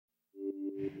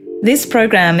This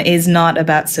program is not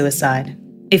about suicide.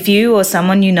 If you or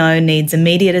someone you know needs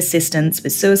immediate assistance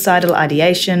with suicidal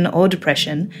ideation or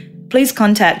depression, please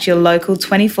contact your local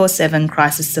 24/7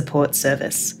 crisis support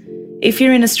service. If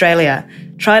you're in Australia,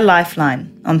 try Lifeline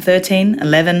on 13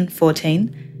 11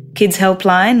 14, Kids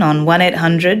Helpline on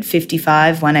 1800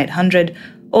 55 1800,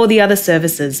 or the other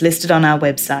services listed on our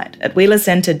website at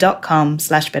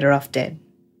wheelercentre.com/betteroffdead.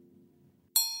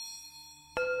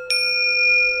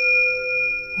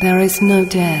 There is no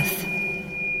death.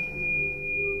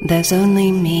 There's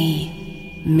only me,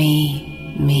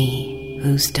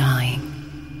 who's dying.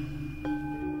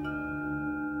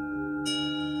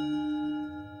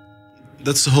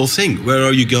 That's the whole thing. Where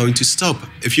are you going to stop?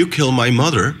 If you kill my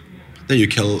mother, then you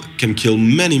can kill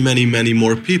many, many, many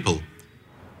more people.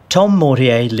 Tom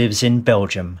Mortier lives in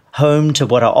Belgium, home to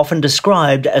what are often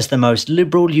described as the most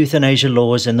liberal euthanasia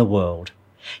laws in the world.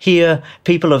 Here,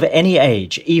 people of any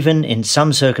age, even in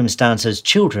some circumstances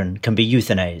children, can be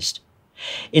euthanized.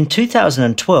 In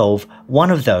 2012, one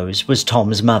of those was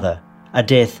Tom's mother, a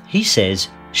death he says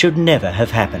should never have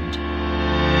happened.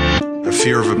 The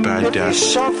fear of a bad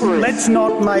death. Let's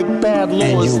not make bad laws.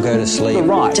 And you'll go to sleep.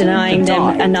 Right. Denying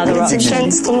them another option.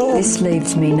 This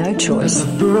leaves me no choice.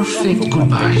 Perfect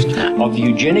goodbye. Of the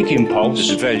eugenic impulse. This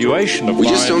evaluation of We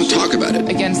just don't talk about it.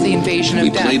 Against the invasion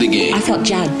of death. We play the game. I felt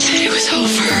judged. It was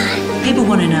over. People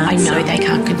want to know. I know they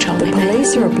can't control The me.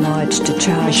 police are obliged to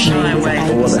charge me with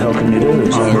Well, what the hell can you do?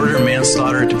 Murder,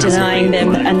 manslaughter, Denying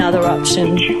them another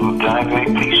option. She will die very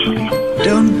peacefully.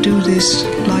 Don't do this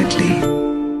lightly.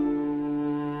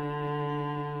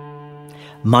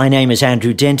 My name is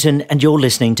Andrew Denton and you're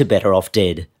listening to Better Off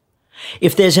Dead.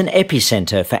 If there's an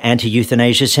epicentre for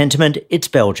anti-euthanasia sentiment, it's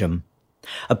Belgium.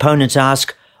 Opponents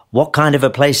ask, what kind of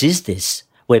a place is this,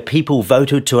 where people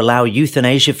voted to allow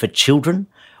euthanasia for children,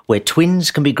 where twins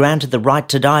can be granted the right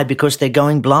to die because they're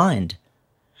going blind?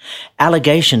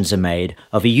 Allegations are made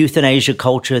of a euthanasia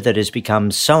culture that has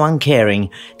become so uncaring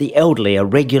the elderly are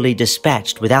regularly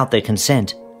dispatched without their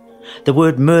consent. The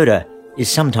word murder is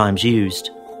sometimes used.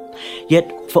 Yet,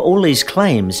 for all these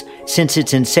claims, since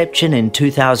its inception in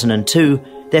 2002,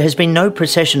 there has been no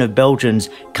procession of Belgians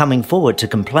coming forward to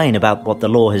complain about what the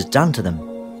law has done to them.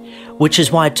 Which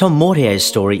is why Tom Mortier's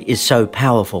story is so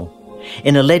powerful.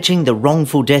 In alleging the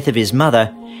wrongful death of his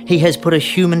mother, he has put a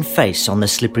human face on the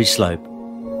slippery slope.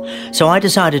 So I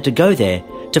decided to go there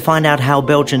to find out how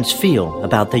Belgians feel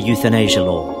about the euthanasia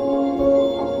law.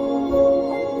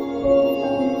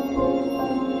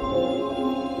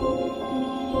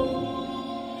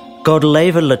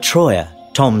 Godleva Latroya,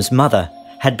 Tom's mother,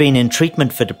 had been in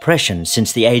treatment for depression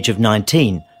since the age of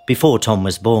 19, before Tom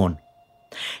was born.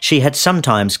 She had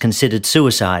sometimes considered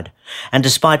suicide, and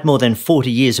despite more than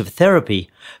 40 years of therapy,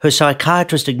 her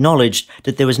psychiatrist acknowledged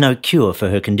that there was no cure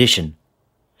for her condition.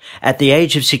 At the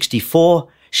age of 64,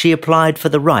 she applied for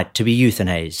the right to be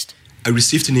euthanized. I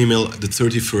received an email the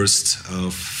 31st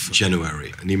of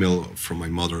January, an email from my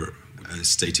mother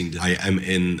stating that I am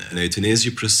in an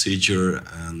euthanasia procedure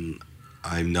and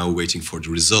I'm now waiting for the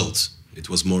result. It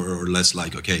was more or less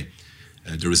like, okay,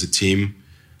 there is a team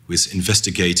who is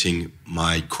investigating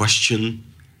my question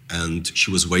and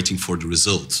she was waiting for the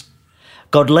result.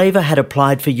 Godleva had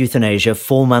applied for euthanasia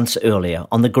 4 months earlier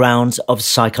on the grounds of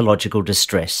psychological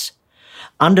distress.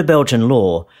 Under Belgian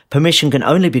law, permission can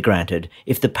only be granted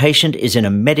if the patient is in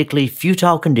a medically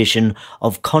futile condition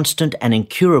of constant and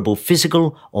incurable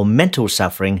physical or mental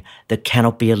suffering that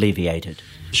cannot be alleviated.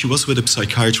 She was with a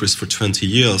psychiatrist for 20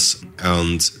 years,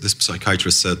 and this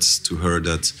psychiatrist said to her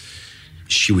that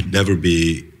she would never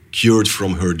be cured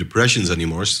from her depressions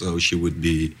anymore, so she would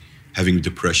be having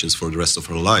depressions for the rest of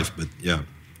her life. But yeah,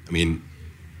 I mean,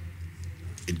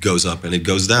 it goes up and it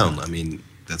goes down. I mean,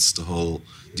 that's the whole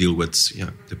deal with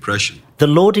depression. The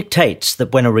law dictates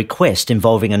that when a request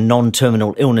involving a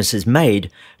non-terminal illness is made,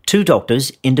 2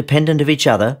 doctors, independent of each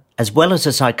other, as well as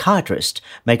a psychiatrist,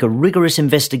 make a rigorous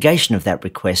investigation of that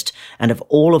request and of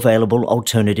all available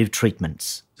alternative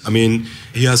treatments. I mean,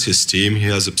 he has his team, he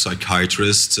has a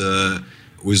psychiatrist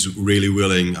who is really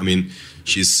willing. I mean,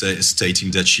 she's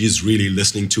stating that she's really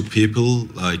listening to people,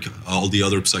 like all the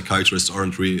other psychiatrists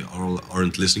aren't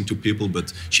listening to people,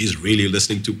 but she's really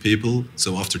listening to people.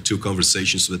 So after 2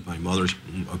 conversations with my mother,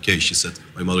 okay, she said,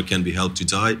 my mother can be helped to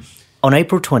die. On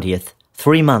April 20th,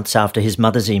 3 months after his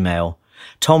mother's email,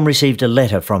 Tom received a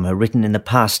letter from her written in the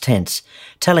past tense,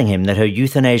 telling him that her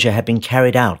euthanasia had been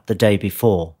carried out the day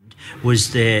before.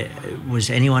 Was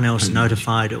anyone else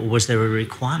notified, or was there a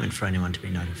requirement for anyone to be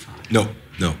notified? No.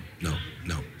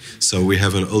 So we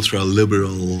have an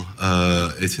ultra-liberal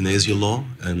euthanasia law,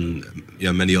 and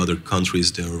many other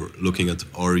countries, they're looking at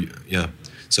our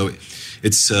So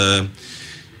it's the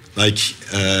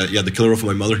killer of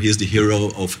my mother, he is the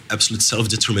hero of absolute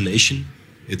self-determination.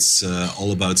 It's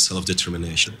all about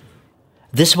self-determination.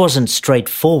 This wasn't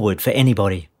straightforward for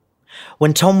anybody.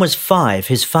 When Tom was 5,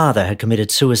 his father had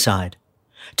committed suicide.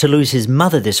 To lose his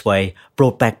mother this way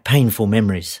brought back painful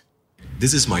memories.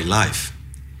 This is my life.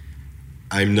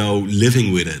 I'm now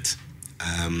living with it.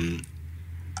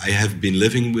 I have been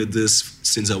living with this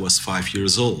since I was 5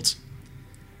 years old.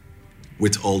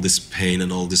 With all this pain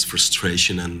and all this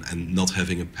frustration and not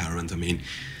having a parent. I mean,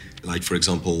 like, for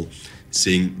example,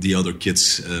 seeing the other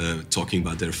kids talking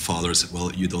about their fathers.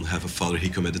 Well, you don't have a father, he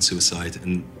committed suicide.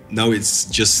 And now it's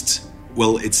just,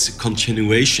 it's a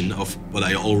continuation of what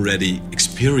I already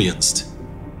experienced.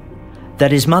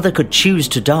 That his mother could choose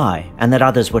to die and that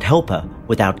others would help her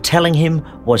without telling him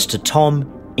was to Tom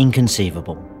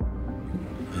inconceivable.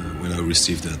 When I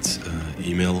received that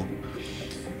email,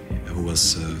 it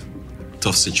was a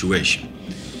tough situation.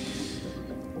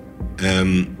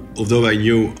 Although I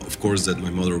knew, of course, that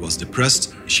my mother was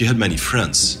depressed, she had many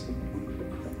friends.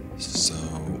 So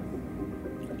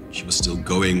she was still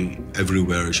going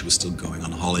everywhere, she was still going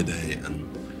on holiday. And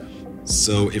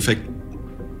so, in fact,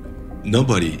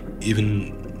 nobody,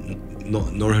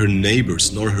 nor her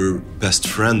neighbors, nor her best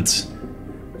friend,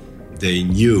 they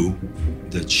knew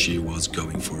that she was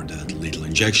going for that lethal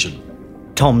injection.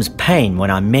 Tom's pain when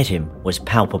I met him was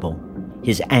palpable.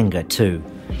 His anger too.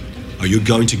 Are you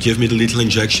going to give me the lethal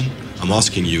injection? I'm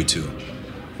asking you to.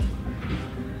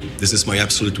 This is my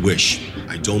absolute wish.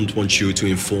 I don't want you to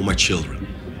inform my children.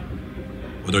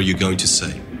 What are you going to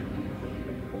say?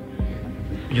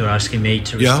 You're asking me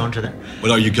to respond to that?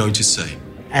 What are you going to say?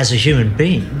 As a human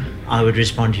being, I would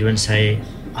respond to you and say,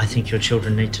 I think your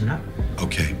children need to know.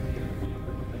 Okay.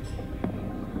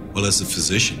 Well, as a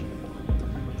physician,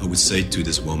 I would say to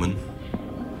this woman,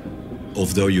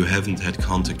 although you haven't had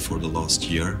contact for the last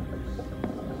year,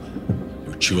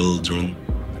 your children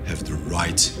have the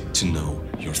right to know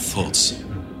your thoughts.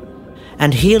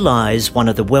 And here lies one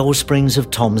of the wellsprings of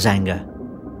Tom's anger.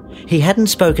 He hadn't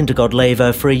spoken to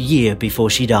Godleva for a year before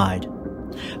she died.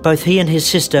 Both he and his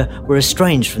sister were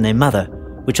estranged from their mother,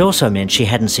 which also meant she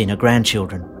hadn't seen her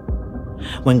grandchildren.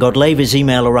 When Godleva's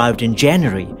email arrived in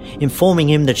January, informing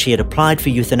him that she had applied for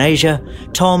euthanasia,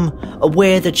 Tom,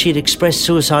 aware that she had expressed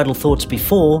suicidal thoughts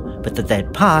before, but that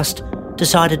they'd passed,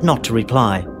 decided not to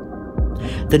reply.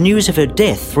 The news of her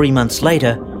death 3 months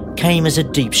later came as a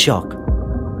deep shock.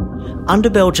 Under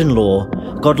Belgian law,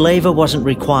 Godleva wasn't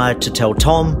required to tell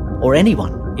Tom or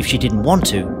anyone if she didn't want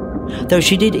to, though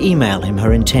she did email him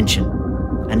her intention,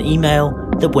 an email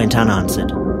that went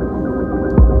unanswered.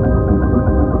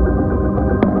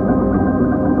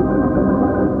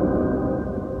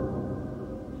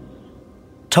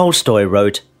 Tolstoy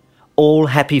wrote, "All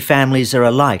happy families are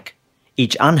alike.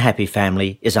 Each unhappy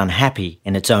family is unhappy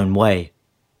in its own way."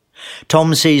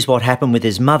 Tom sees what happened with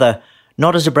his mother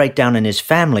not as a breakdown in his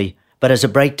family, but as a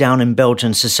breakdown in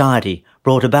Belgian society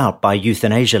brought about by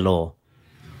euthanasia law.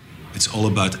 It's all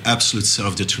about absolute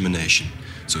self-determination.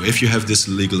 So if you have this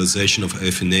legalization of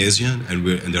euthanasia,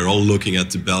 and they're all looking at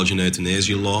the Belgian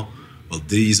euthanasia law, well,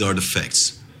 these are the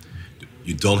facts.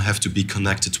 You don't have to be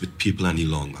connected with people any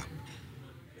longer.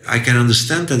 I can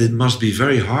understand that it must be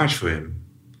very hard for him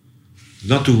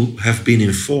not to have been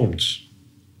informed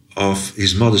of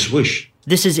his mother's wish.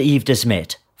 This is Yves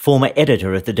Desmet, former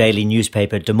editor of the daily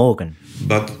newspaper De Morgen.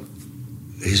 But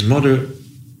his mother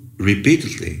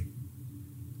repeatedly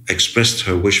expressed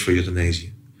her wish for euthanasia.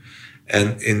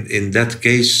 And in that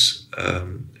case,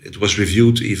 it was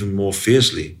reviewed even more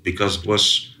fiercely because it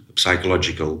was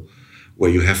psychological, where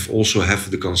you also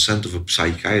have the consent of a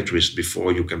psychiatrist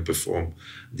before you can perform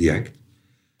the act.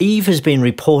 Yves has been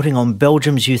reporting on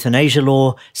Belgium's euthanasia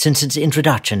law since its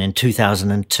introduction in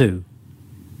 2002.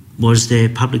 Was there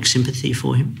public sympathy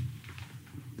for him?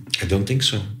 I don't think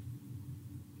so.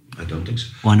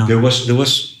 Why not? There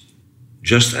was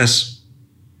just as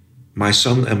my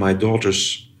son and my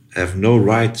daughters have no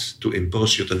right to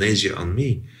impose euthanasia on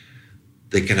me,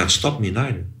 they cannot stop me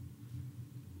neither.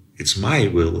 It's my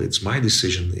will, it's my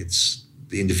decision, it's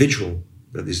the individual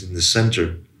that is in the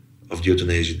center of the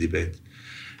euthanasia debate.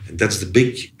 And that's the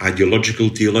big ideological,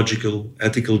 theological,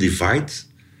 ethical divide.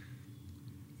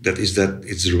 That is that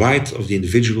it's the right of the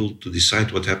individual to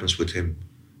decide what happens with him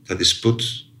that is put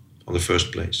on the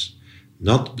first place.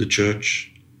 Not the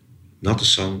church, not the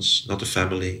sons, not the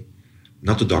family,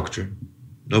 not the doctor,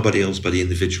 nobody else but the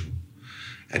individual.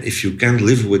 And if you can't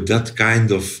live with that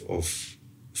kind of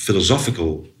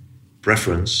philosophical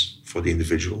preference for the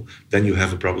individual, then you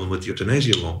have a problem with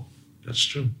euthanasia law. That's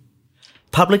true.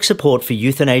 Public support for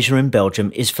euthanasia in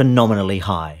Belgium is phenomenally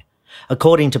high.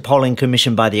 According to polling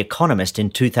commissioned by The Economist in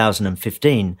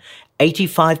 2015,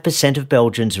 85% of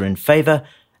Belgians are in favour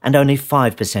and only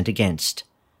 5% against.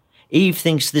 Eve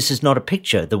thinks this is not a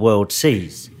picture the world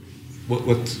sees.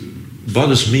 What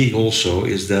bothers me also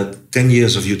is that 10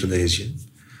 years of euthanasia,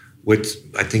 with,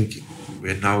 I think,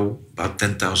 we're now about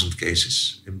 10,000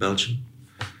 cases in Belgium,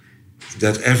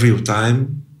 that every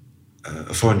time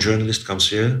a foreign journalist comes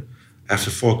here, after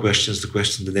 4 questions,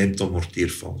 the name Tom Mortier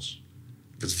falls.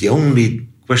 That's the only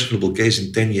questionable case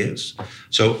in 10 years.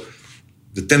 So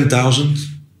the 10,000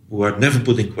 who are never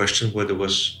put in question, where there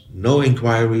was no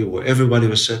inquiry, where everybody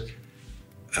was said,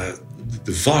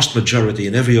 the vast majority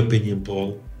in every opinion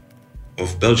poll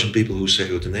of Belgian people who say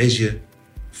euthanasia,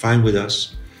 fine with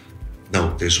us.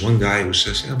 No, there's one guy who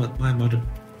says, yeah, but my mother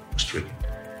was stricken.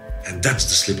 And that's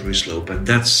the slippery slope, and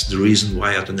that's the reason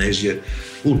why euthanasia,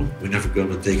 we're never going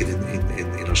to take it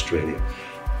in Australia.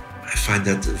 I find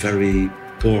that a very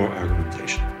poor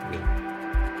argumentation. Really.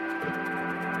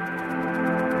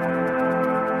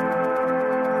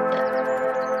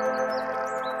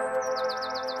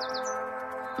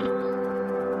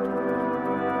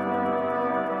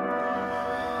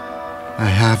 I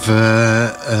have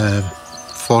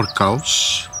 4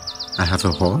 cows. I have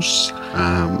a horse.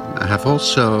 I have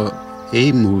also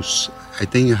emus. I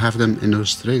think you have them in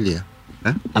Australia.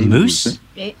 Huh? A moose?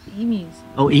 Emus.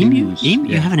 Oh, emu? Emu?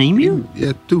 You have an emu?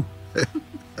 Yeah, 2.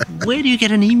 Where do you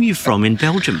get an emu from in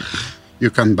Belgium? You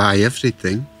can buy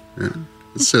everything.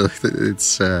 So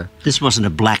it's... This wasn't a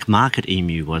black market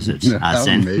emu, was it, no,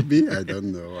 Arsène? Maybe, I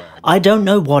don't know. I don't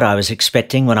know what I was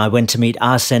expecting when I went to meet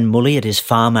Arsène Mully at his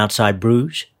farm outside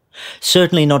Bruges.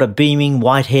 Certainly not a beaming,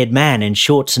 white-haired man in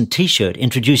shorts and T-shirt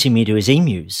introducing me to his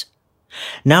emus.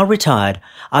 Now retired,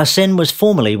 Arsène was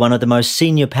formerly one of the most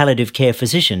senior palliative care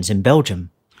physicians in Belgium.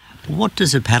 What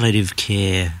does a palliative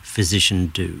care physician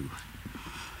do?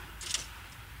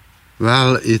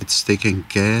 Well, it's taking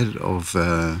care of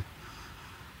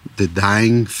the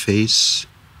dying phase,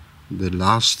 the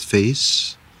last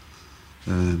phase,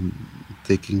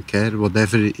 taking care,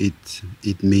 whatever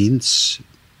it means.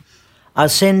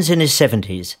 Arsène's in his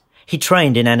 70s. He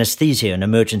trained in anaesthesia and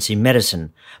emergency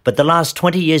medicine, but the last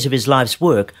 20 years of his life's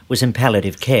work was in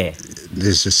palliative care.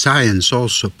 There's a science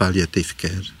also, palliative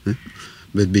care.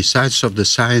 But besides of the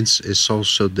science is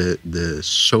also the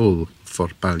soul for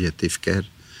palliative care,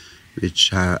 which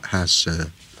has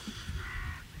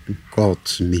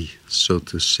caught me, so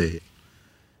to say.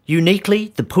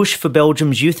 Uniquely, the push for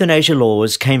Belgium's euthanasia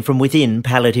laws came from within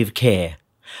palliative care.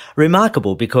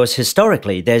 Remarkable because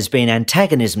historically there's been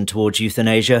antagonism towards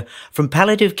euthanasia from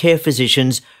palliative care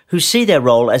physicians who see their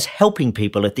role as helping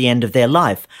people at the end of their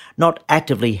life, not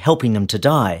actively helping them to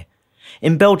die.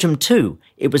 In Belgium too,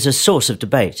 it was a source of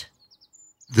debate.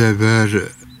 There were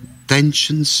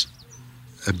tensions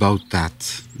about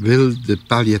that. Will the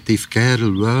palliative care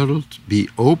world be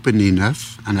open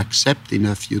enough and accept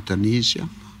enough euthanasia?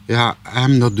 Yeah,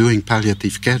 I'm not doing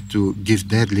palliative care to give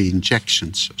deadly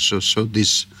injections. So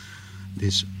this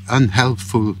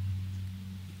unhelpful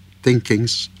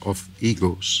thinkings of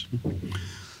egos.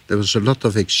 There was a lot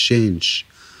of exchange,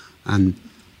 and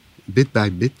bit by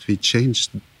bit we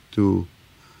changed to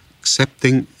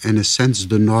accepting, in a sense,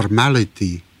 the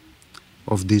normality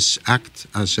of this act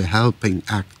as a helping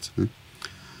act.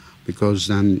 Because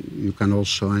then you can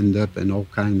also end up in all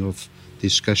kind of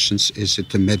discussions. Is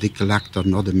it a medical act or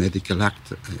not a medical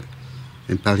act?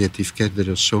 In palliative care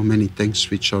there are so many things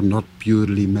which are not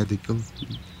purely medical.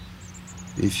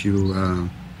 If you,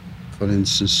 for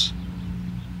instance,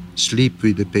 sleep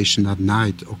with the patient at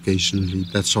night occasionally,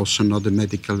 that's also not a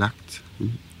medical act.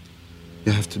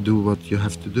 You have to do what you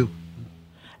have to do.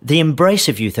 The embrace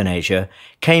of euthanasia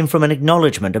came from an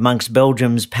acknowledgement amongst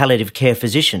Belgium's palliative care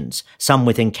physicians, some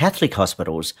within Catholic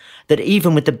hospitals, that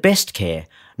even with the best care,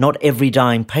 not every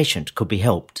dying patient could be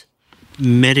helped.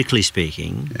 Medically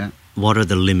speaking, what are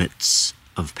the limits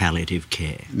of palliative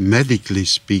care? Medically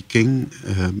speaking,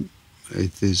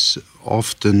 it is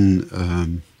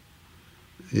often,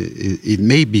 it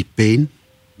may be pain,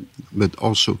 but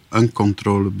also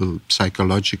uncontrollable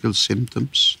psychological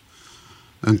symptoms,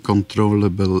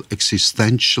 uncontrollable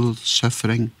existential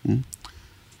suffering.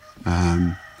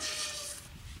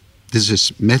 This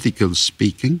is medical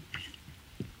speaking.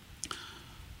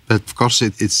 But of course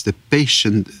it's the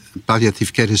patient.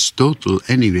 Palliative care is total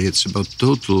anyway. It's about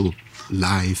total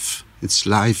life. It's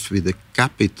life with a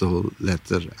capital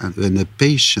letter. And when a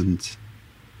patient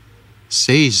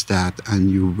says that and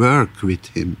you work with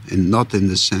him, and not in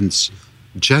the sense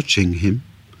judging him,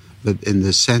 but in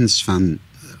the sense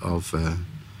of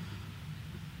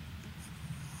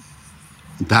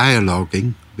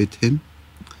dialoguing with him,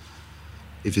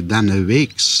 if it then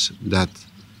awakes that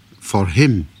for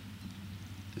him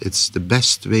it's the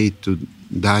best way to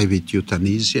die with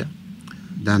euthanasia,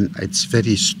 then it's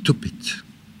very stupid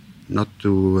not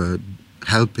to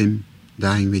help him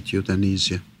dying with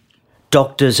euthanasia.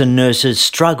 Doctors and nurses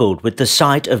struggled with the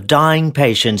sight of dying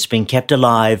patients being kept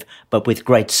alive, but with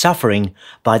great suffering,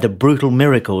 by the brutal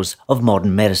miracles of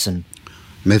modern medicine.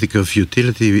 Medical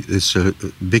futility is a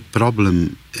big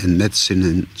problem in medicine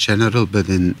in general, but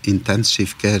in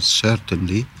intensive care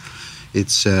certainly.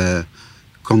 It's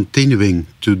continuing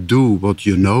to do what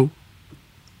you know,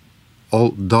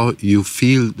 although you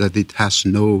feel that it has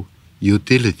no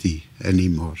utility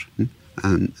anymore.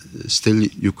 And still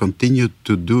you continue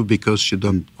to do because you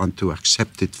don't want to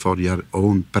accept it for your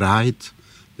own pride,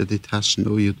 that it has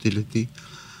no utility.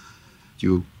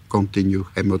 You continue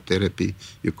chemotherapy,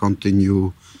 you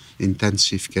continue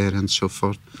intensive care and so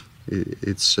forth.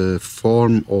 It's a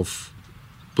form of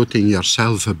putting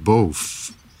yourself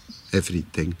above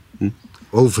everything,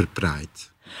 over pride.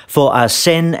 For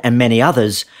Arsène and many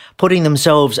others, putting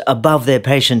themselves above their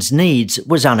patients' needs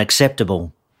was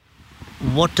unacceptable.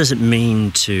 What does it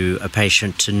mean to a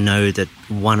patient to know that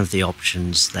one of the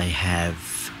options they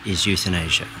have is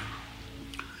euthanasia?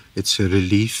 It's a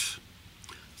relief.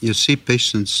 You see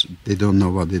patients, they don't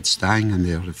know what it's dying and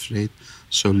they are afraid.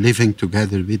 So living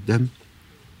together with them,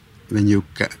 when you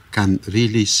can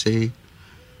really say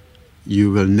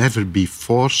you will never be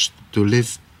forced to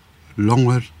live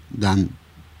longer than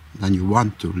you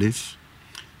want to live,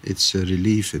 it's a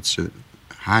relief, it's a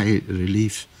high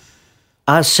relief.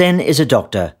 Arsène is a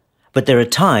doctor, but there are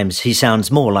times he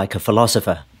sounds more like a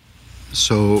philosopher.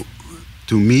 So,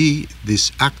 to me,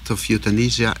 this act of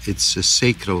euthanasia, it's a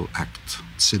sacred act.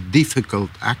 It's a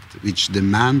difficult act which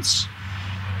demands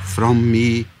from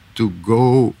me to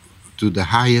go to the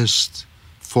highest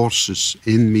forces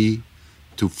in me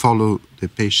to follow the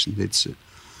patient.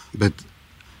 But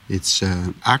it's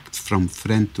an act from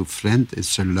friend to friend.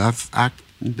 It's a love act.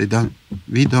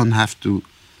 We don't have to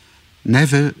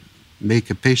never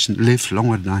make a patient live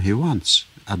longer than he wants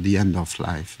at the end of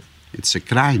life. It's a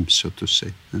crime, so to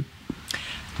say,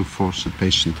 to force a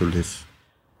patient to live.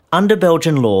 Under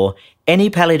Belgian law,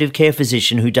 any palliative care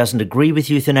physician who doesn't agree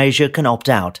with euthanasia can opt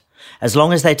out, as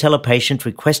long as they tell a patient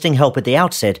requesting help at the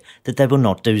outset that they will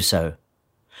not do so.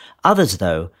 Others,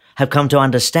 though, have come to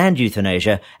understand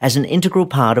euthanasia as an integral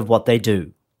part of what they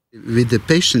do. With the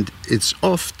patient, it's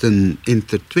often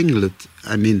intertwined.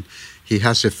 I mean, he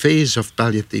has a phase of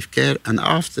palliative care, and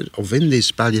in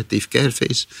this palliative care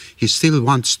phase, he still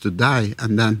wants to die.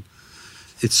 And then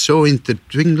it's so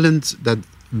intertwined that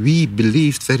we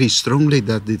believed very strongly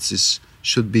that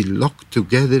should be locked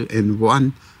together in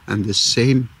one and the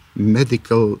same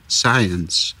medical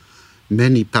science.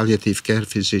 Many palliative care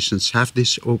physicians have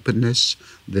this openness.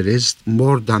 There is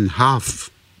more than half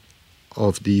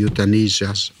of the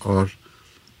euthanasias are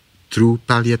through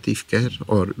palliative care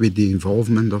or with the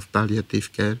involvement of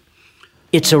palliative care.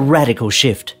 It's a radical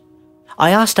shift. I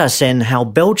asked Arsène how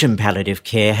Belgian palliative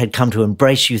care had come to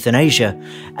embrace euthanasia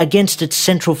against its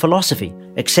central philosophy,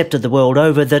 accepted the world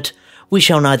over, that we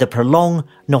shall neither prolong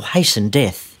nor hasten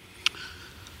death.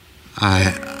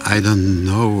 I don't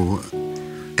know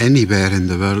anywhere in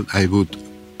the world I would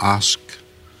ask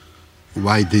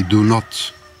why they do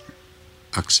not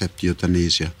accept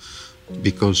euthanasia.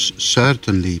 Because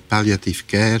certainly palliative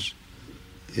care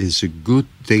is a good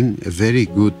thing, a very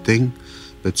good thing,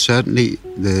 but certainly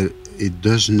it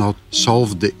does not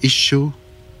solve the issue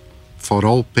for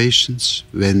all patients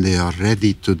when they are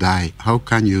ready to die. How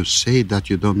can you say that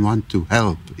you don't want to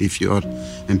help if you are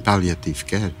in palliative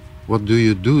care? What do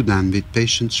you do then with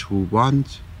patients who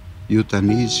want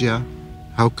euthanasia?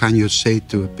 How can you say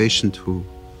to a patient who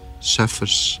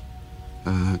suffers,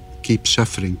 keep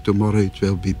suffering, tomorrow it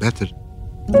will be better?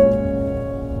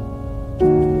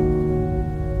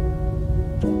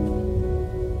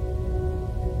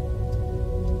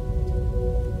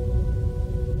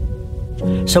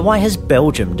 So why has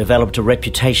Belgium developed a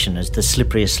reputation as the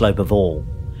slipperiest slope of all?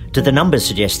 Do the numbers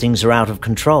suggest things are out of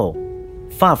control?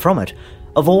 Far from it.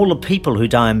 Of all the people who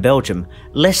die in Belgium,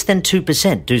 less than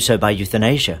 2% do so by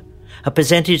euthanasia, a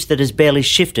percentage that has barely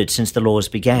shifted since the laws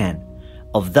began.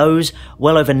 Of those,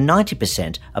 well over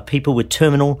 90% are people with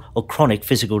terminal or chronic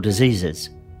physical diseases.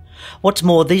 What's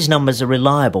more, these numbers are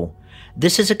reliable.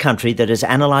 This is a country that has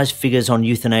analysed figures on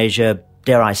euthanasia,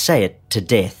 dare I say it, to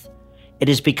death. It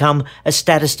has become a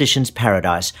statistician's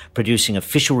paradise, producing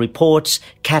official reports,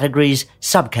 categories,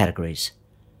 subcategories.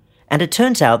 And it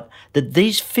turns out that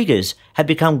these figures have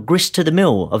become grist to the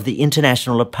mill of the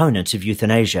international opponents of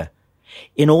euthanasia.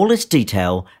 In all its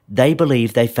detail, they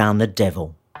believe they found the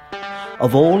devil.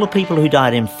 Of all the people who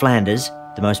died in Flanders,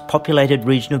 the most populated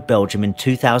region of Belgium in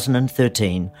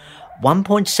 2013,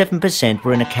 1.7%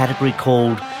 were in a category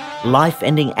called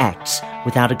life-ending acts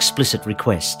without explicit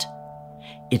request.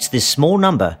 It's this small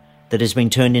number that has been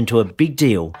turned into a big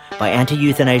deal by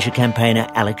anti-euthanasia campaigner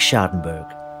Alex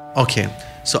Schardenberg. Okay,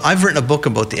 so I've written a book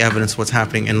about the evidence, what's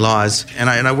happening in laws, and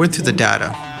I went through the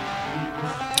data.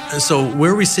 So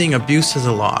where we're seeing abuse of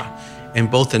the law in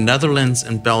both the Netherlands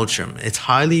and Belgium, it's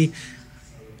highly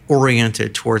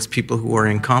oriented towards people who are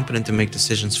incompetent to make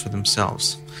decisions for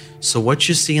themselves. So what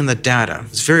you see in the data,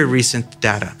 it's very recent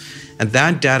data, and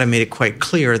that data made it quite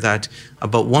clear that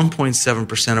about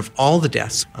 1.7% of all the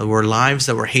deaths were lives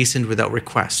that were hastened without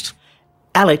request.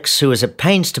 Alex, who is at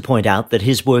pains to point out that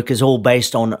his work is all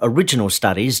based on original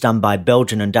studies done by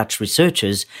Belgian and Dutch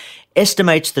researchers,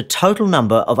 estimates the total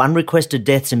number of unrequested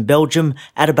deaths in Belgium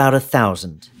at about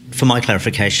 1,000. For my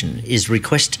clarification, is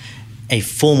request a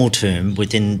formal term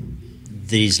within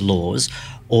these laws,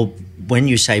 or when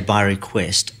you say by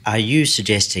request, are you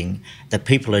suggesting that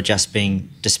people are just being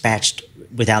dispatched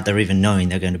without their even knowing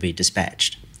they're going to be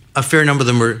dispatched? A fair number of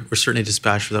them were certainly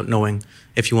dispatched without knowing,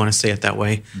 if you want to say it that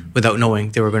way, without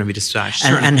knowing they were going to be dispatched.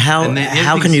 And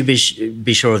how can you be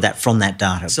sure of that from that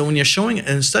data? So when you're showing,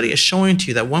 and a study is showing to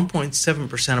you that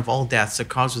 1.7% of all deaths are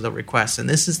caused without request, and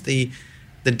this is the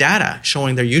data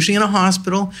showing they're usually in a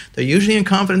hospital, they're usually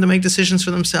incompetent to make decisions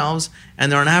for themselves,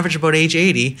 and they're on average about age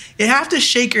 80, you have to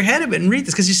shake your head a bit and read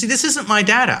this, because you see, this isn't my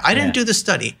data. I didn't do the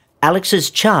study. Alex's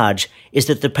charge is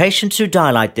that the patients who die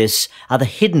like this are the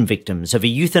hidden victims of a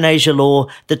euthanasia law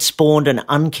that spawned an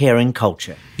uncaring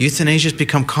culture. Euthanasia has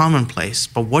become commonplace,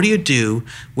 but what do you do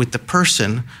with the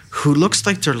person who looks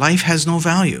like their life has no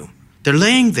value? They're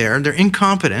laying there, they're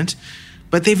incompetent,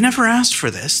 but they've never asked for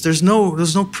this. There's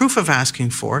no proof of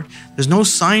asking for it. There's no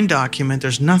signed document.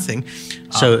 There's nothing.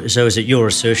 So is it your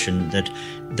assertion that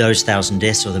those 1,000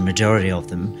 deaths, or the majority of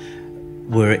them,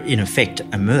 were in effect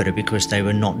a murder because they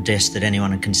were not deaths that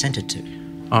anyone had consented to?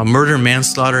 Murder,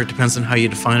 manslaughter, it depends on how you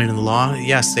define it in the law.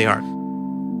 Yes, they are.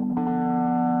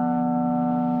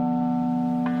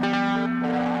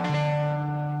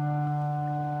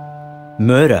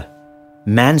 Murder,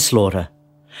 manslaughter.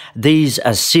 These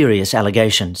are serious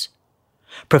allegations.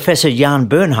 Professor Jan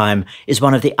Bernheim is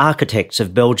one of the architects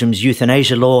of Belgium's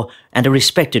euthanasia law and a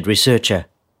respected researcher.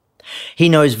 He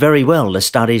knows very well the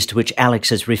studies to which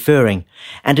Alex is referring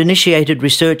and initiated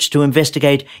research to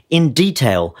investigate in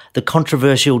detail the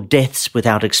controversial deaths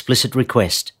without explicit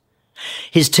request.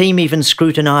 His team even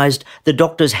scrutinised the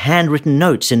doctor's handwritten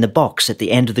notes in the box at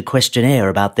the end of the questionnaire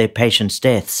about their patients'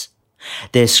 deaths,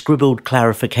 their scribbled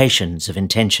clarifications of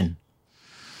intention.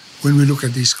 When we look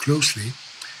at these closely,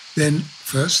 then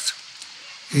first,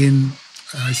 in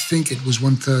I think it was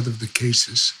 1/3 of the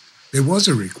cases, there was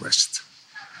a request.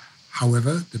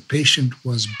 However, the patient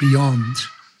was beyond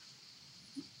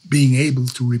being able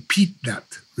to repeat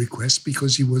that request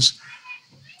because he was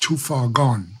too far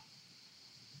gone.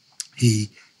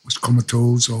 He was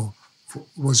comatose or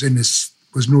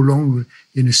was no longer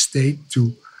in a state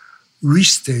to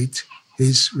restate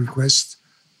his request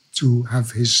to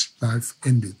have his life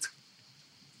ended.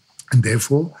 And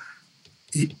therefore,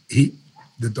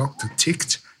 the doctor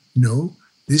ticked, no,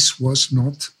 this was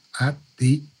not at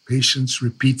the patient's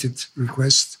repeated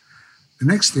request. The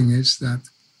next thing is that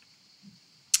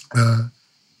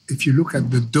if you look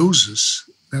at the doses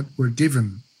that were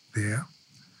given there,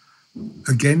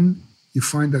 again, you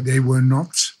find that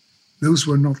those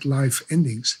were not life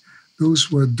endings.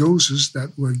 Those were doses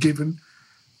that were given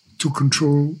to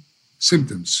control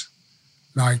symptoms,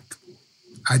 like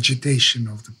agitation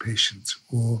of the patient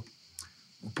or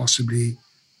possibly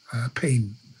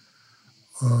pain.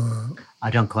 I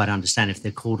don't quite understand if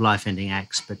they're called life-ending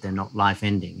acts, but they're not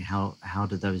life-ending. How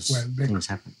do those things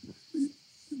happen?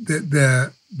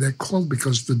 They're called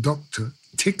because the doctor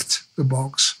ticked the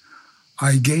box.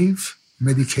 I gave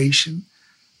medication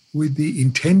with the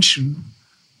intention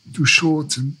to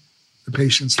shorten the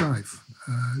patient's life.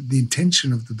 The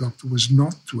intention of the doctor was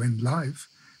not to end life.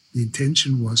 The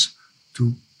intention was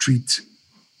to treat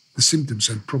the symptoms,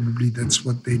 and probably that's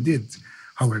what they did.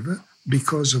 However,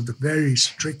 because of the very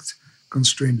strict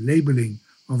constrained labeling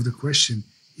of the question,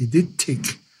 he did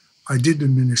tick, I did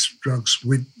administer drugs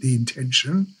with the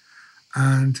intention,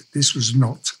 and this was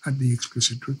not at the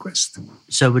explicit request.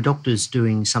 So were doctors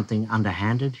doing something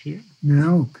underhanded here?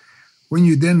 No. When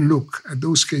you then look at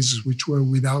those cases which were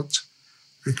without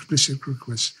explicit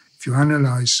request, if you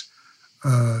analyze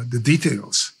the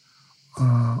details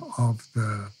of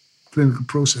the clinical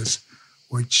process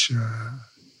which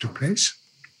took place,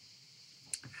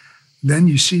 then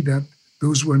you see that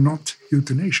those were not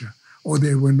euthanasia. or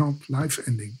they were not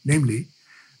life-ending. Namely,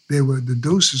 the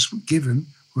doses given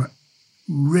were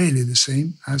really the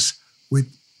same as with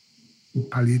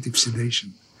palliative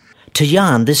sedation. To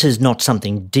Jan, this is not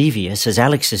something devious, as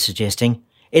Alex is suggesting.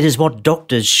 It is what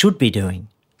doctors should be doing.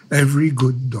 Every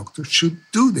good doctor should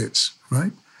do this,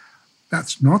 right?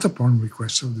 That's not upon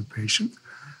request of the patient,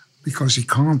 because he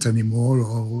can't anymore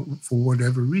or for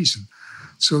whatever reason.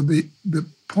 So the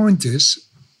point is,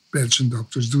 Belgian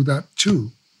doctors do that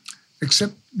too,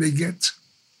 except they get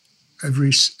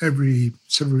every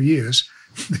several years,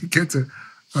 they get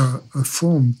a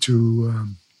form to,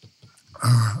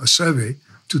 a survey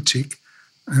to tick,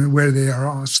 and where they are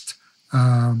asked,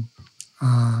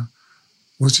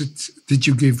 did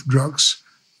you give drugs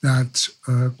that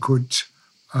could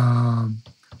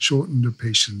shorten the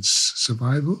patient's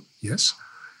survival? Yes.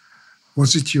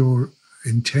 Was it your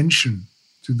intention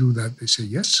to do that? They say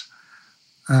yes.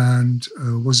 And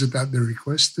was it at their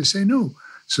request? They say no.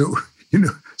 So,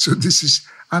 so this is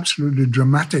absolutely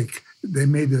dramatic. They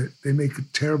make a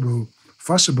terrible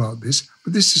fuss about this,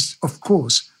 but this is, of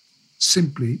course,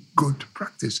 simply good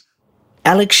practice.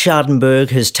 Alex Schadenberg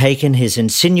has taken his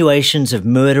insinuations of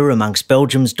murder amongst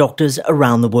Belgium's doctors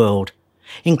around the world,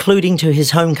 including to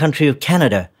his home country of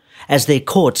Canada, as their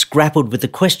courts grappled with the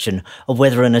question of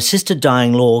whether an assisted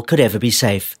dying law could ever be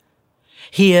safe.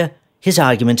 Here, his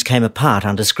arguments came apart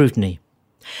under scrutiny.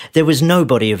 There was no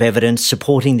body of evidence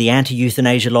supporting the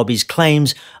anti-euthanasia lobby's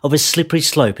claims of a slippery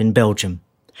slope in Belgium.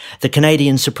 The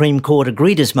Canadian Supreme Court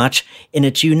agreed as much in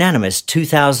its unanimous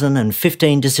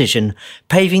 2015 decision,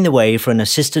 paving the way for an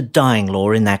assisted dying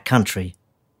law in that country.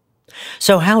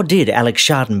 So how did Alex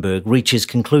Schadenberg reach his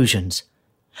conclusions?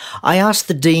 I asked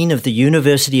the Dean of the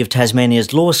University of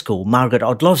Tasmania's Law School, Margaret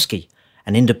Odlowski,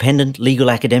 an independent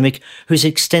legal academic who's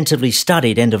extensively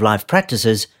studied end-of-life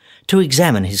practices, to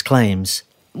examine his claims.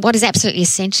 What is absolutely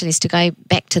essential is to go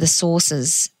back to the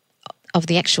sources of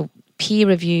the actual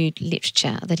peer-reviewed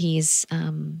literature that he is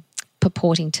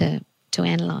purporting to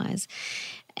analyse.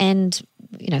 And,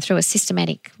 through a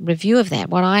systematic review of that,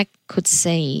 what I could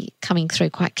see coming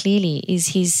through quite clearly is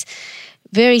his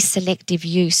very selective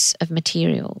use of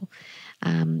material.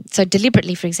 So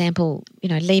deliberately, for example,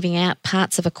 leaving out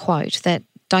parts of a quote that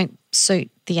don't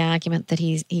suit the argument that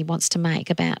he wants to make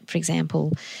about, for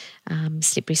example,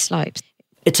 slippery slopes.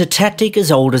 It's a tactic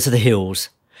as old as the hills,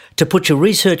 to put your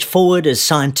research forward as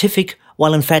scientific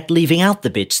while in fact leaving out the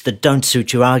bits that don't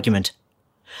suit your argument.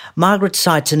 Margaret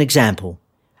cites an example,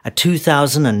 a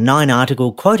 2009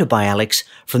 article quoted by Alex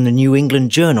from the New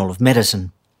England Journal of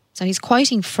Medicine. So he's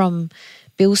quoting from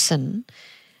Bilson,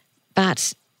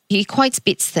 but he quotes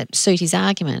bits that suit his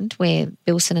argument, where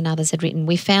Bilson and others had written,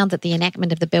 "We found that the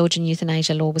enactment of the Belgian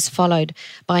euthanasia law was followed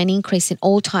by an increase in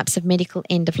all types of medical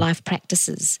end-of-life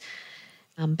practices."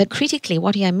 But critically,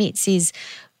 what he omits is,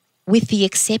 with the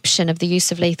exception of the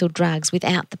use of lethal drugs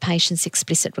without the patient's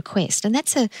explicit request. And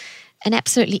that's an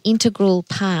absolutely integral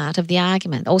part of the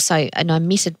argument, also an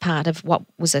omitted part of what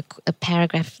was a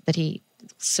paragraph that he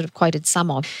sort of quoted some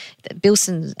of.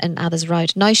 Bilson and others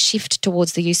wrote, "No shift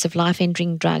towards the use of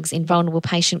life-ending drugs in vulnerable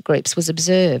patient groups was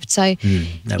observed." So,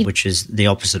 which is the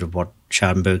opposite of what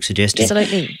Schadenberg suggested.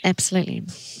 Absolutely.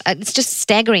 It's just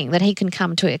staggering that he can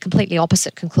come to a completely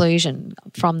opposite conclusion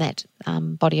from that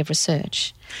body of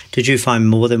research. Did you find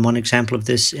more than one example of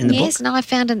this in the book? Yes, no, I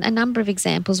found a number of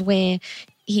examples where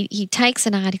he takes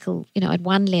an article, at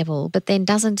one level, but then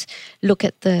doesn't look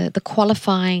at the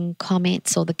qualifying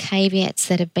comments or the caveats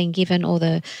that have been given or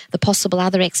the possible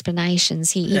other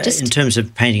explanations. He just, in terms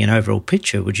of painting an overall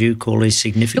picture, would you call these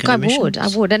significant omissions? I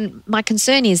would. And my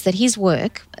concern is that his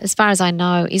work, as far as I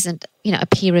know, isn't a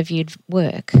peer-reviewed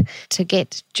work. To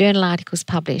get journal articles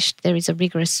published, there is a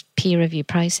rigorous peer review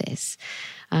process.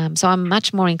 So I'm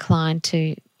much more inclined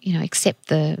to accept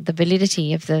the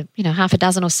validity of the, half a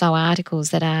dozen or so articles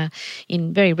that are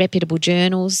in very reputable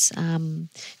journals,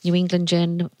 New England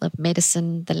Journal of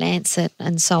Medicine, The Lancet,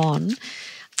 and so on.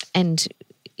 And,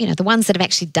 the ones that have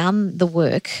actually done the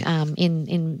work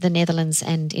in the Netherlands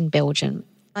and in Belgium.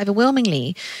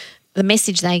 Overwhelmingly, the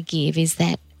message they give is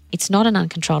that it's not an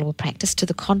uncontrollable practice. To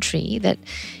the contrary, that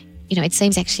it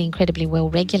seems actually incredibly well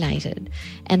regulated,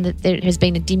 and that there has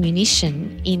been a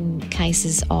diminution in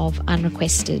cases of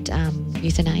unrequested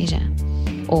euthanasia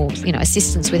or,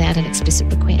 assistance without an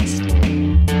explicit request.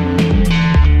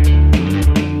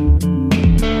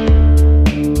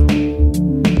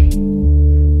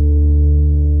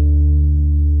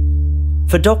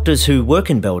 For doctors who work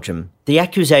in Belgium, the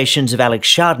accusations of Alex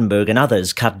Schadenberg and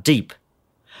others cut deep.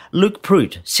 Luc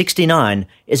Prout, 69,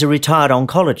 is a retired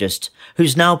oncologist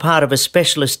who's now part of a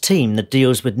specialist team that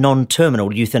deals with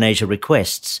non-terminal euthanasia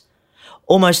requests.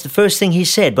 Almost the first thing he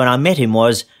said when I met him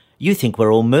was, "You think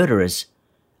we're all murderers."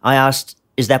 I asked,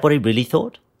 is that what he really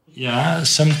thought? Yeah,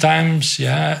 sometimes,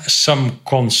 some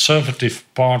conservative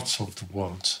parts of the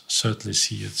world certainly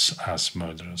see it as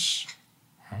murderers.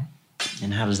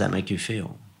 And how does that make you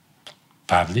feel?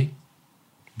 Badly,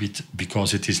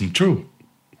 because it isn't true.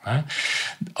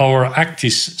 Our act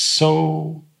is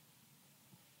so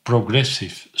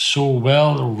progressive, so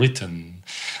well written.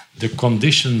 The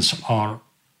conditions are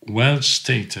well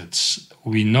stated.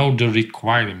 We know the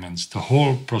requirements, the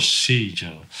whole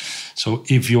procedure. So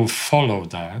if you follow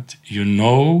that, you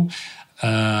know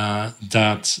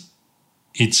that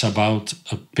it's about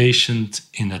a patient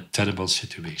in a terrible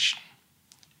situation,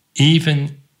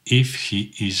 even if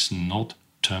he is not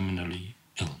terminally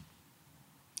ill.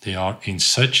 They are in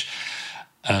such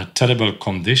a terrible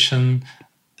condition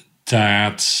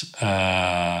that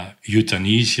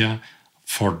euthanasia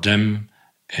for them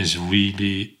is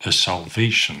really a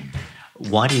salvation.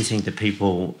 Why do you think that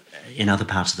people in other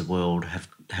parts of the world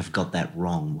have got that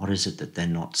wrong? What is it that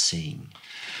they're not seeing?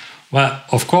 Well,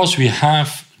 of course, we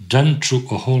have done through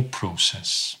a whole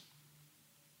process.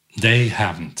 They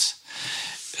haven't.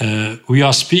 We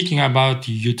are speaking about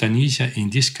euthanasia in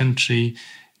this country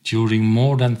during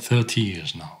more than 30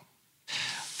 years now.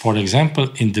 For example,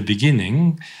 in the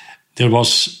beginning, there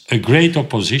was a great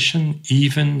opposition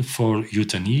even for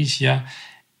euthanasia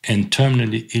in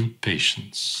terminally ill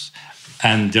patients.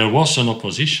 And there was an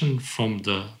opposition from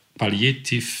the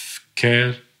palliative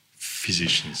care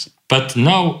physicians. But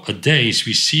nowadays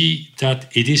we see that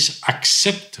it is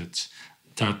accepted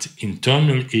that in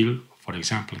terminally ill, for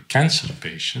example, cancer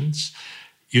patients,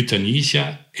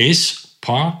 euthanasia is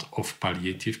part of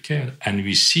palliative care. And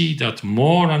we see that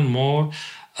more and more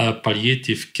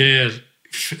palliative care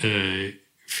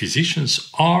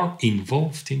physicians are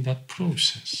involved in that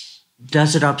process.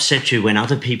 Does it upset you when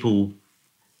other people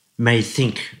may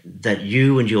think that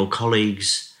you and your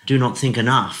colleagues do not think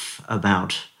enough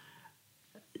about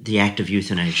the act of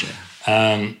euthanasia?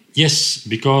 Yes,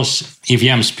 because if I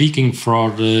am speaking for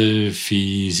the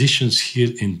physicians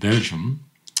here in Belgium,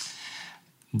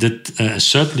 that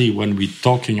certainly when we're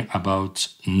talking about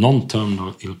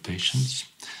non-terminal ill patients,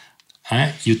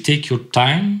 you take your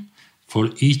time for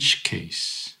each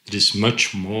case. It is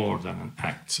much more than an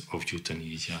act of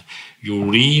euthanasia. You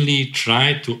really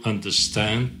try to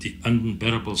understand the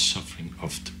unbearable suffering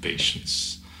of the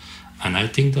patients. And I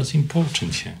think that's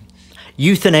important here.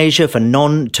 Euthanasia for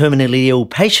non-terminally ill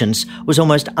patients was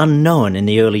almost unknown in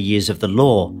the early years of the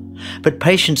law, but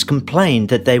patients complained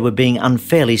that they were being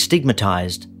unfairly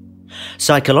stigmatised.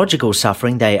 Psychological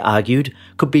suffering, they argued,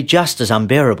 could be just as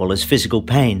unbearable as physical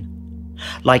pain.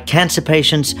 Like cancer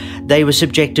patients, they were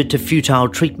subjected to futile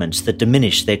treatments that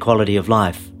diminished their quality of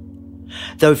life.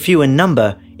 Though few in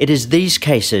number, it is these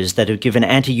cases that have given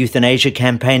anti-euthanasia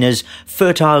campaigners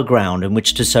fertile ground in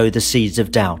which to sow the seeds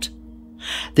of doubt.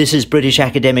 This is British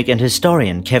academic and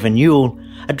historian Kevin Newell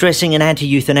addressing an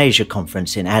anti-euthanasia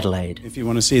conference in Adelaide. If you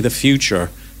want to see the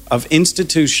future of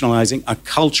institutionalising a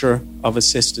culture of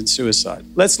assisted suicide,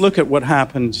 let's look at what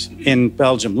happened in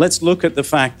Belgium. Let's look at the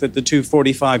fact that the two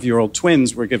 45-year-old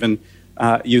twins were given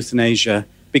euthanasia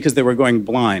because they were going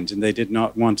blind and they did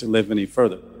not want to live any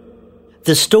further.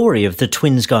 The story of the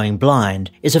twins going blind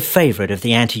is a favourite of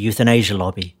the anti-euthanasia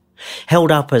lobby,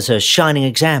 held up as a shining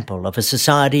example of a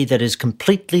society that has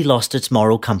completely lost its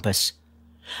moral compass.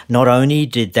 Not only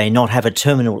did they not have a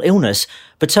terminal illness,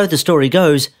 but so the story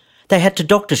goes, they had to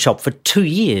doctor shop for 2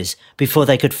 years before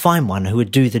they could find one who would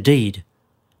do the deed.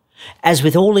 As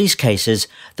with all these cases,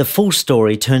 the full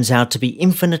story turns out to be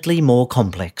infinitely more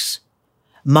complex.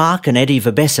 Mark and Eddie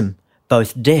Verbessem,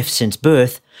 both deaf since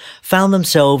birth, found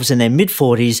themselves in their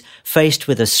mid-40s faced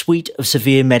with a suite of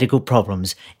severe medical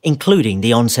problems, including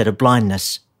the onset of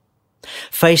blindness.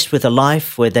 Faced with a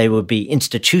life where they would be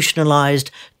institutionalised,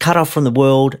 cut off from the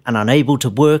world and unable to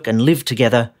work and live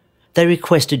together, they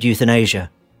requested euthanasia.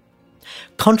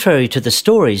 Contrary to the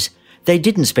stories, they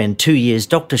didn't spend 2 years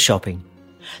doctor shopping.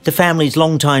 The family's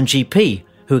longtime GP,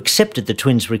 who accepted the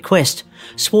twins' request,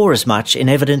 swore as much in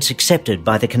evidence accepted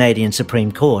by the Canadian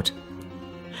Supreme Court.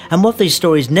 And what these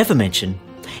stories never mention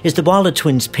is that while the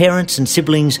twins' parents and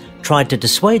siblings tried to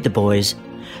dissuade the boys,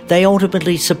 they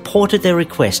ultimately supported their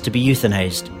request to be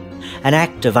euthanized, an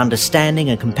act of understanding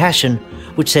and compassion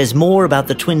which says more about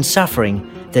the twins' suffering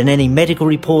than any medical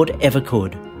report ever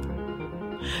could.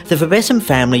 The Verbessem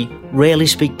family rarely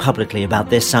speak publicly about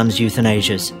their son's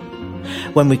euthanasias.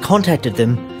 When we contacted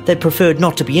them, they preferred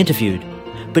not to be interviewed,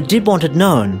 but did want it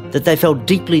known that they felt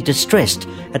deeply distressed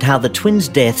at how the twins'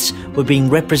 deaths were being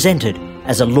represented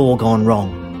as a law gone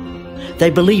wrong.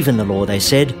 They believe in the law, they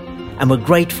said, and were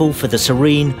grateful for the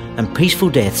serene and peaceful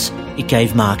deaths it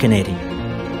gave Mark and Eddie.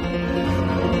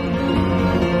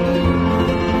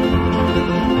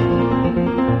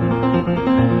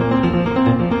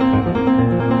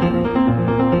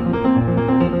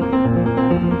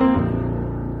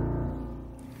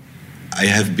 I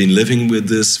have been living with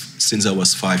this since I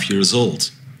was 5 years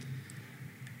old.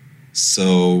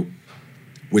 So,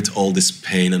 with all this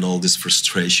pain and all this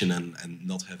frustration and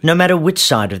not having... No matter which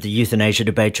side of the euthanasia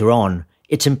debate you're on,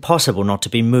 it's impossible not to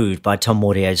be moved by Tom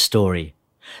Mortier's story.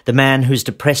 The man whose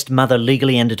depressed mother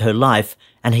legally ended her life,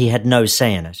 and he had no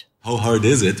say in it. How hard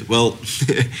is it? Well,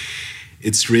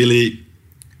 it's really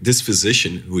this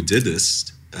physician who did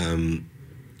this.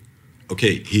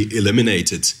 He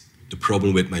eliminated the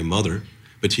problem with my mother,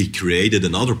 but he created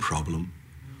another problem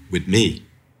with me.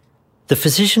 The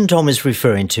physician Tom is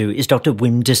referring to is Dr.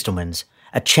 Wim Distelmans,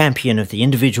 a champion of the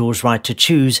individual's right to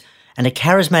choose and a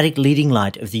charismatic leading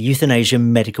light of the euthanasia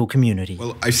medical community.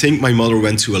 Well, I think my mother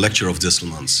went to a lecture of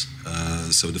Distelmans,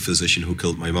 so the physician who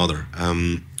killed my mother.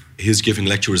 He's giving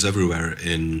lectures everywhere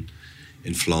in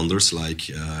Flanders, like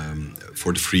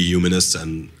for the free humanists,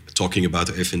 and talking about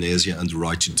euthanasia and the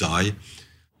right to die.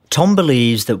 Tom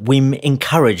believes that Wim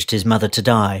encouraged his mother to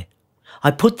die.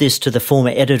 I put this to the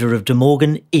former editor of De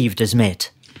Morgan, Yves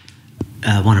Desmet.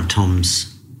 One of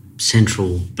Tom's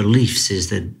central beliefs is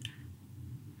that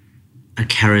a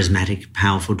charismatic,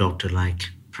 powerful doctor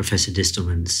like Professor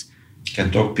Distelmans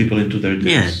can talk people into their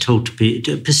deaths.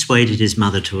 Yeah, persuaded his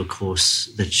mother to a course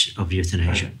of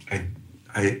euthanasia.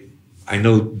 I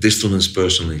know Distelmans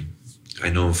personally. I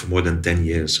know him for more than 10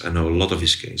 years. I know a lot of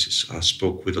his cases. I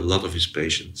spoke with a lot of his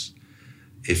patients.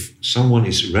 If someone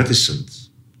is reticent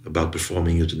about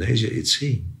performing euthanasia, it's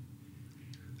he.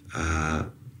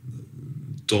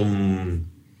 Tom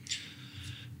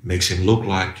makes him look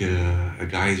like a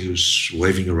guy who's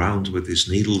waving around with his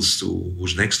needles to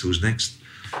who's next.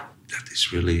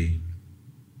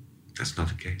 That's not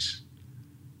the case.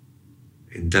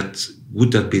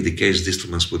 Would that be the case,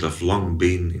 Distelmans would have long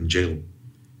been in jail.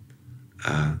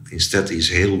 Instead, he's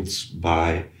hailed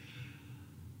by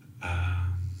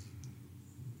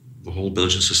the whole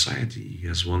Belgian society. He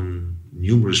has won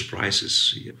numerous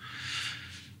prizes.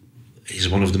 He's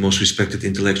one of the most respected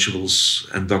intellectuals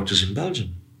and doctors in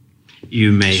Belgium.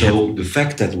 The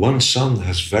fact that one son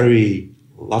has very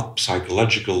lot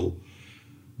psychological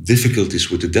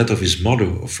difficulties with the death of his mother,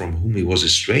 from whom he was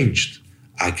estranged,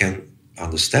 I can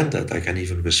understand that. I can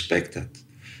even respect that.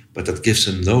 But that gives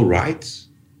him no right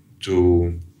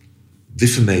to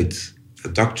defamate a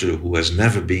doctor who has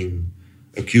never been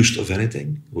accused of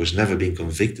anything, who has never been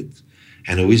convicted,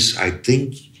 and who is, I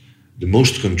think, the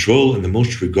most controlled and the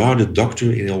most regarded doctor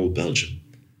in all Belgium.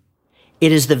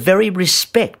 It is the very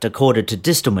respect accorded to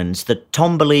Distelmans that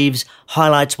Tom believes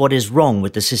highlights what is wrong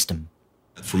with the system.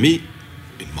 For me,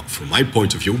 from my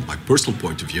point of view, my personal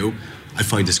point of view, I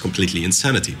find this completely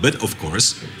insanity. But of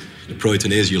course, the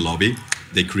pro-euthanasia lobby,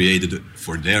 they created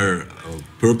for their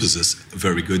purposes a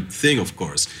very good thing, of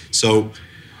course. So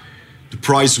the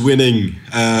prize-winning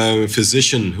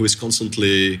physician who is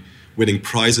constantly winning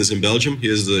prizes in Belgium, he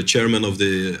is the chairman of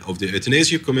the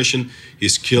Euthanasia Commission.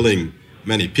 He's killing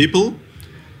many people.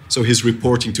 So he's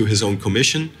reporting to his own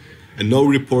commission, and no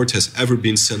report has ever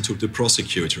been sent to the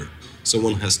prosecutor.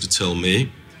 Someone has to tell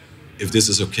me if this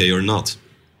is okay or not.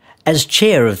 As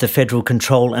chair of the Federal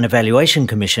Control and Evaluation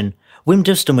Commission, Wim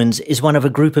Distelmans is one of a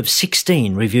group of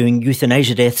 16 reviewing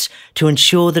euthanasia deaths to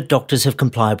ensure that doctors have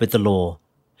complied with the law.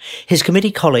 His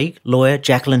committee colleague, lawyer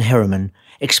Jacqueline Herriman,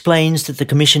 explains that the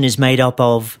commission is made up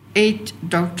of 8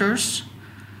 doctors,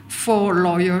 4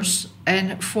 lawyers,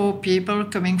 and 4 people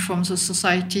coming from the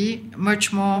society,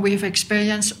 much more with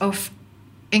experience of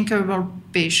incurable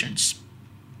patients.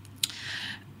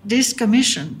 This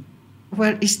commission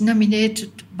is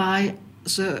nominated by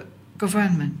the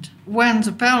government. When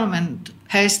the parliament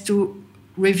has to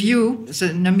review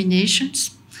the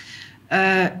nominations,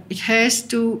 it has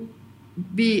to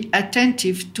be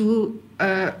attentive to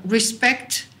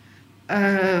respect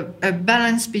a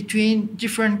balance between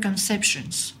different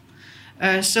conceptions.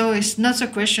 So it's not a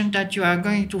question that you are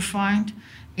going to find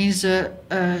in the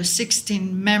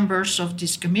 16 members of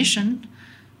this commission,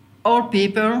 all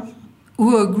people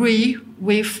who agree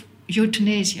with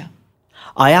euthanasia.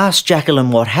 I asked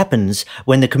Jacqueline what happens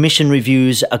when the commission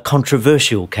reviews a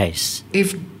controversial case.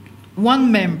 If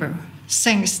one member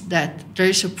thinks that there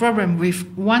is a problem with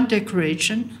one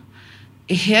declaration,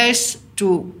 he has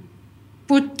to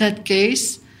put that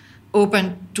case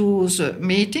open to the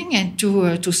meeting and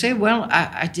to say, well,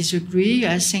 I disagree.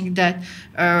 I think that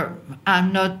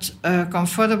I'm not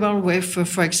comfortable with,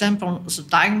 for example, the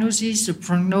diagnosis, the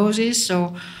prognosis.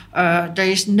 So there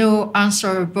is no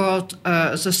answer about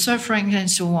the suffering and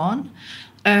so on.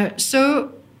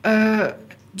 So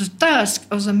the task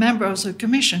of the member of the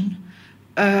commission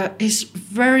is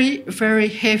very, very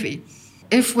heavy.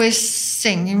 If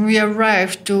we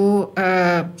arrive to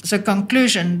the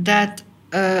conclusion that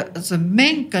the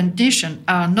main conditions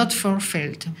are not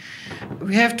fulfilled,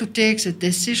 we have to take the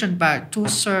decision by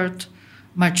 2/3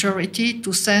 majority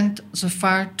to send the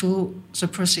file to the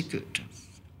prosecutor.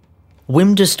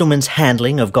 Wim Distelman's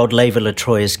handling of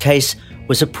Godleva-Latroya's case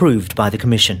was approved by the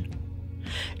Commission.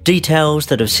 Details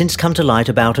that have since come to light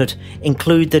about it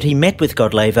include that he met with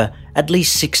Godleva at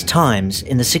least 6 times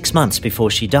in the 6 months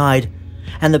before she died,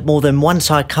 and that more than one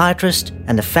psychiatrist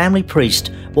and the family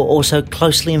priest were also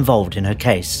closely involved in her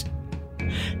case.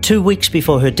 2 weeks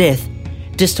before her death,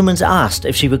 Distelmans asked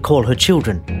if she would call her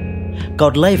children.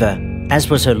 Godleva, as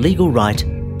was her legal right,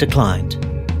 declined.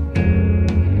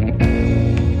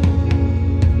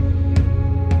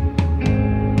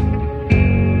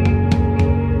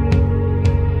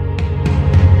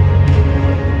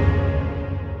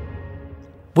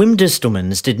 Wim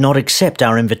Distelmans did not accept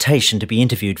our invitation to be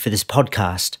interviewed for this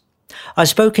podcast. I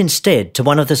spoke instead to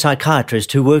one of the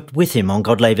psychiatrists who worked with him on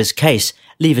Godleva's case,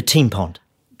 Lieve Tienpont.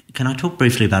 Can I talk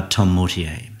briefly about Tom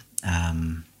Mortier,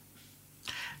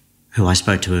 who I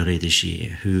spoke to earlier this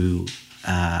year, who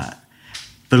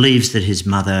believes that his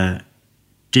mother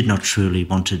did not truly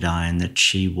want to die and that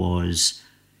she was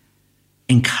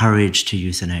encouraged to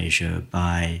euthanasia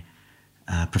by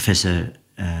Professor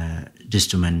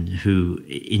Distelman, who,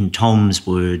 in Tom's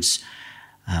words,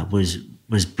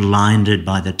 was blinded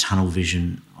by the tunnel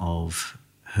vision of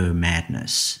her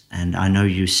madness. And I know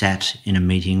you sat in a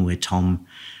meeting where Tom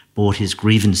brought his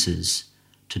grievances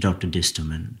to Dr.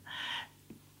 Distelman.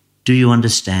 Do you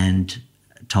understand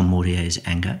Tom Mortier's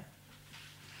anger?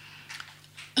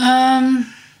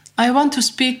 I want to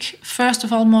speak, first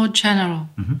of all, more general.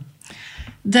 Mm-hmm.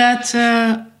 That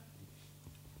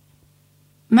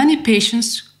many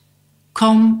patients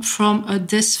come from a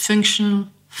dysfunctional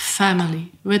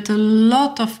family with a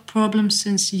lot of problems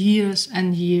since years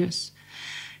and years.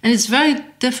 And it's very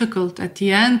difficult at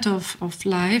the end of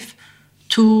life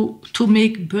to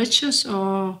make bridges,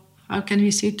 or how can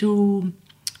we say, to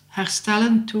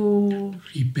herstellen, to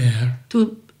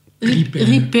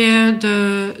repair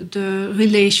the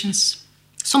relations.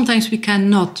 Sometimes we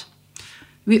cannot.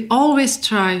 We always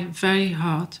try very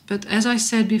hard. But as I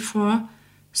said before,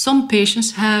 some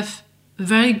patients have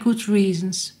very good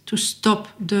reasons to stop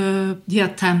the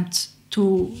attempt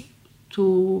to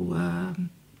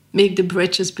make the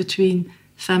bridges between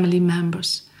family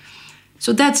members.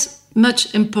 So that's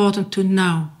much important to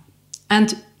know.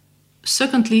 And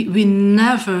secondly, we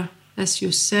never, as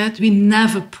you said, we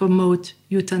never promote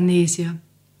euthanasia.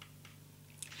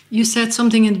 You said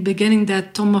something in the beginning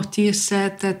that Tom Mortier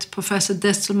said that Professor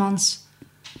Distelmans,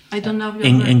 I don't know.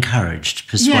 Encouraged,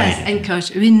 persuaded. Yes,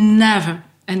 encouraged. We never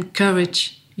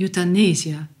encourage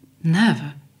euthanasia.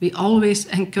 Never. We always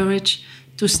encourage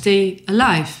to stay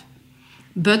alive.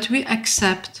 But we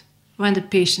accept when the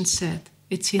patient said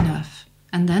it's enough.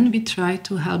 And then we try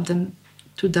to help them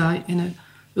to die in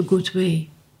a good way.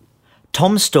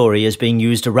 Tom's story is being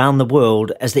used around the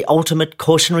world as the ultimate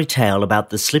cautionary tale about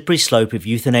the slippery slope of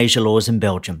euthanasia laws in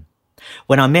Belgium.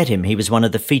 When I met him, he was one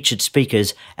of the featured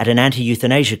speakers at an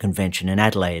anti-euthanasia convention in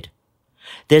Adelaide.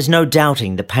 There's no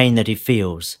doubting the pain that he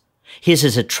feels. His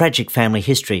is a tragic family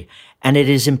history, and it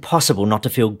is impossible not to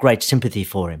feel great sympathy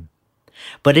for him.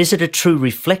 But is it a true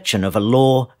reflection of a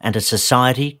law and a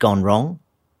society gone wrong?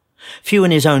 Few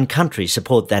in his own country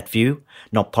support that view,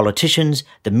 not politicians,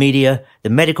 the media, the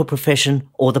medical profession,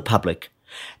 or the public.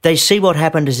 They see what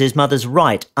happened as his mother's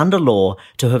right under law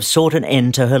to have sought an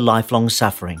end to her lifelong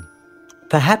suffering.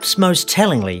 Perhaps most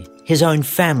tellingly, his own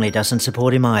family doesn't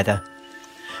support him either.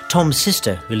 Tom's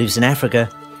sister, who lives in Africa,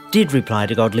 did reply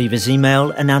to Godleva's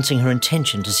email announcing her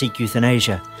intention to seek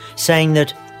euthanasia, saying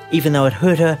that, even though it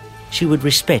hurt her, she would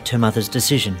respect her mother's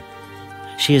decision.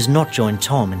 She has not joined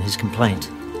Tom in his complaint.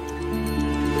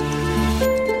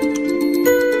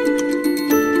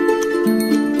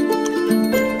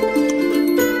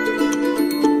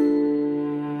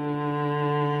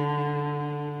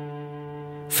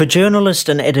 For journalist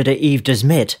and editor Yves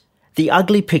Desmet, the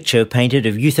ugly picture painted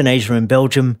of euthanasia in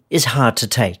Belgium is hard to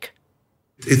take.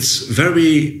 It's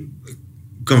very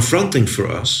confronting for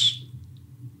us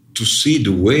to see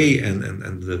the way and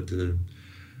the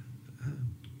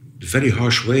very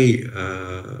harsh way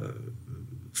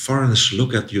foreigners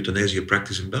look at euthanasia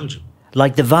practice in Belgium.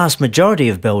 Like the vast majority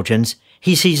of Belgians,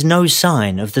 he sees no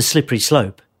sign of the slippery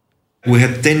slope. We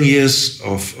had 10 years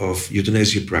of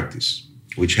euthanasia practice,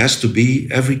 which has to be,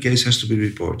 every case has to be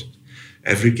reported.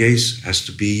 Every case has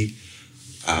to be,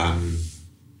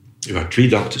 there are 3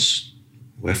 doctors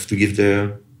who have to give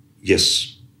their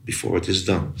yes before it is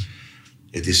done.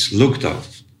 It is looked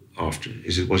at after.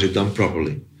 Was it done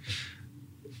properly?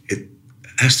 It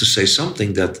has to say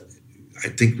something that I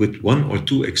think with 1 or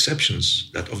 2 exceptions,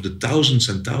 that of the thousands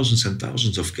and thousands and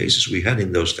thousands of cases we had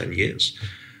in those 10 years,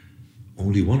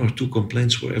 only 1 or 2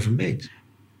 complaints were ever made.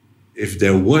 If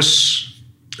there was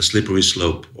a slippery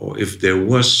slope or if there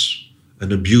was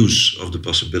an abuse of the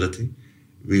possibility,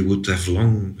 we would have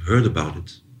long heard about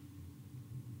it,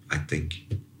 I think.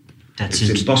 It's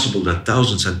impossible that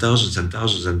thousands and thousands and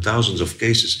thousands and thousands of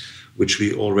cases, which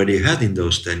we already had in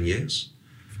those 10 years,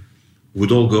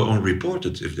 would all go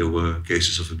unreported if there were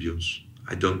cases of abuse.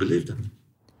 I don't believe them.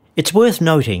 It's worth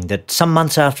noting that some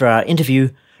months after our interview,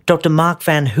 Dr. Mark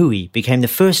van Huey became the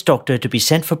first doctor to be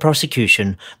sent for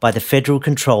prosecution by the Federal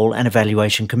Control and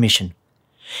Evaluation Commission.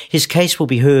 His case will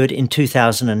be heard in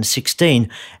 2016,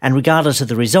 and regardless of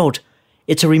the result,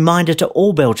 it's a reminder to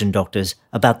all Belgian doctors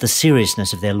about the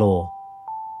seriousness of their law.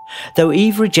 Though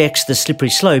Yves rejects the slippery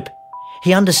slope,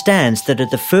 he understands that at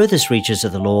the furthest reaches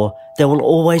of the law, there will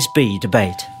always be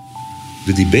debate.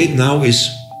 The debate now is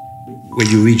when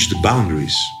you reach the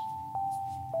boundaries.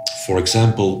 For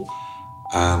example,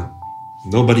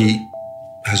 nobody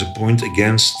has a point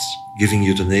against giving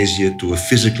euthanasia to a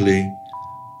physically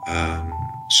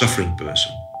suffering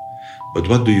person. But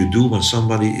what do you do when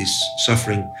somebody is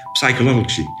suffering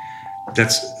psychologically?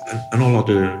 That's an all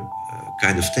other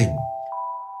kind of thing.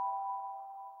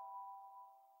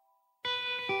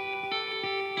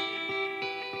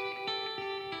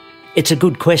 It's a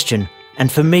good question,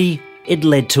 and for me, it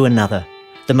led to another,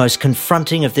 the most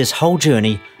confronting of this whole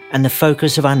journey and the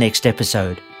focus of our next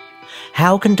episode.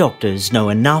 How can doctors know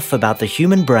enough about the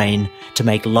human brain to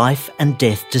make life and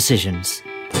death decisions?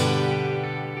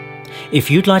 If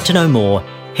you'd like to know more,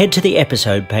 head to the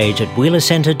episode page at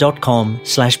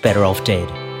wheelercentre.com/betteroffdead.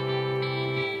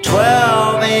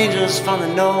 12 angels from the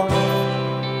north,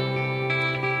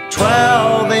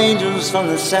 12 angels from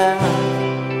the south,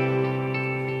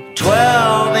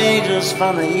 12 angels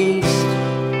from the east,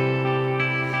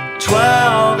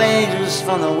 12 angels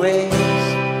from the west.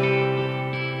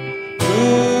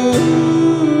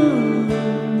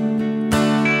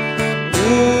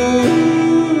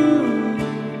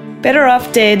 Better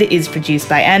Off Dead is produced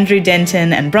by Andrew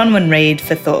Denton and Bronwyn Reid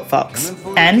for ThoughtFox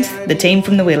and the team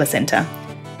from the Wheeler Centre.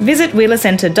 Visit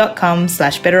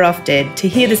wheelercentre.com/betteroffdead to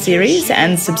hear the series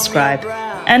and subscribe,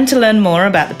 and to learn more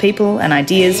about the people and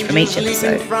ideas from each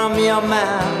episode. From your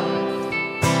mouth,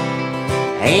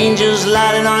 angels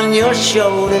lighting on your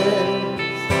shoulders,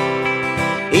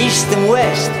 east and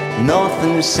west, north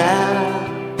and south.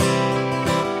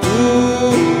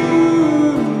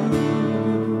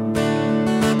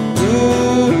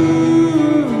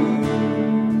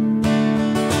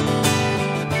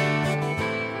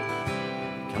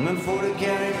 Coming for to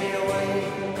carry me away.